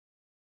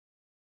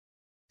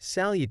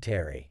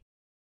Salutary.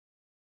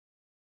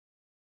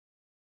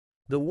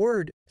 The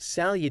word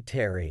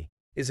salutary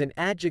is an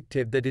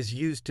adjective that is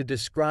used to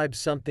describe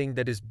something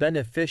that is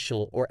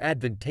beneficial or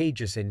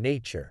advantageous in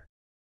nature.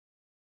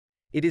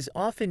 It is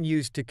often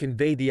used to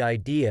convey the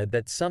idea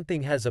that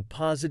something has a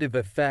positive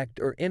effect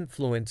or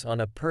influence on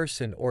a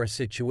person or a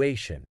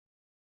situation.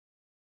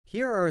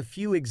 Here are a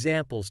few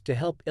examples to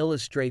help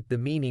illustrate the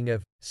meaning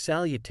of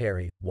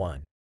salutary.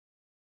 1.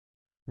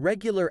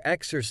 Regular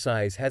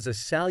exercise has a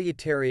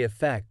salutary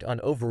effect on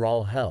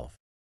overall health.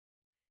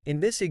 In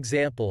this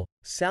example,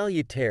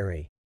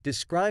 salutary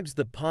describes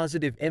the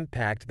positive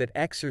impact that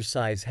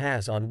exercise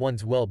has on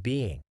one's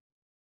well-being.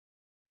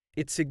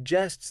 It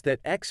suggests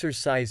that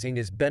exercising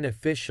is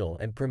beneficial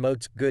and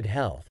promotes good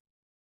health.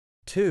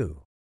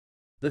 2.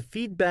 The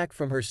feedback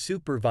from her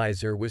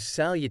supervisor was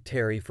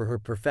salutary for her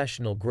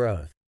professional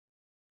growth.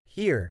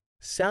 Here,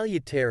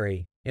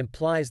 salutary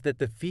implies that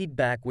the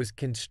feedback was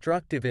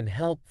constructive and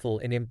helpful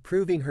in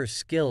improving her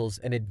skills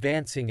and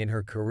advancing in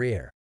her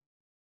career.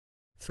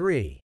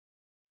 3.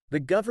 The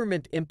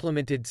government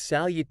implemented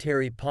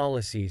salutary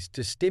policies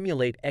to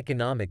stimulate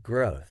economic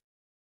growth.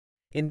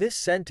 In this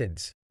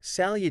sentence,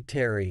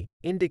 salutary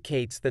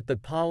indicates that the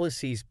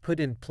policies put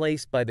in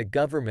place by the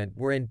government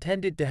were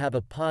intended to have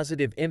a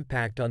positive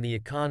impact on the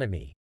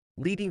economy,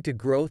 leading to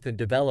growth and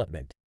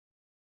development.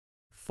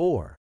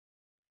 4.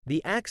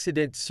 The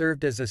accident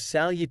served as a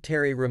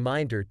salutary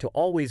reminder to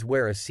always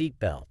wear a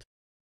seatbelt.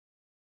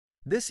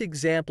 This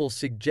example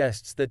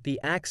suggests that the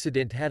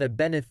accident had a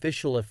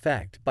beneficial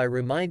effect by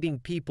reminding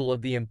people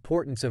of the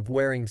importance of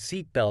wearing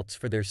seatbelts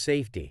for their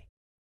safety.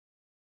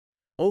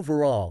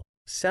 Overall,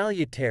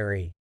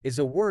 salutary is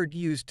a word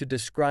used to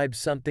describe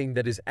something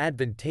that is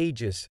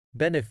advantageous,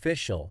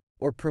 beneficial,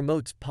 or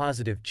promotes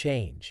positive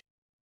change.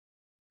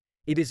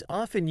 It is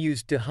often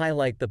used to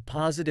highlight the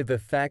positive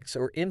effects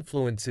or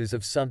influences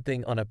of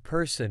something on a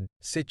person,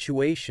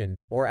 situation,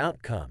 or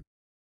outcome.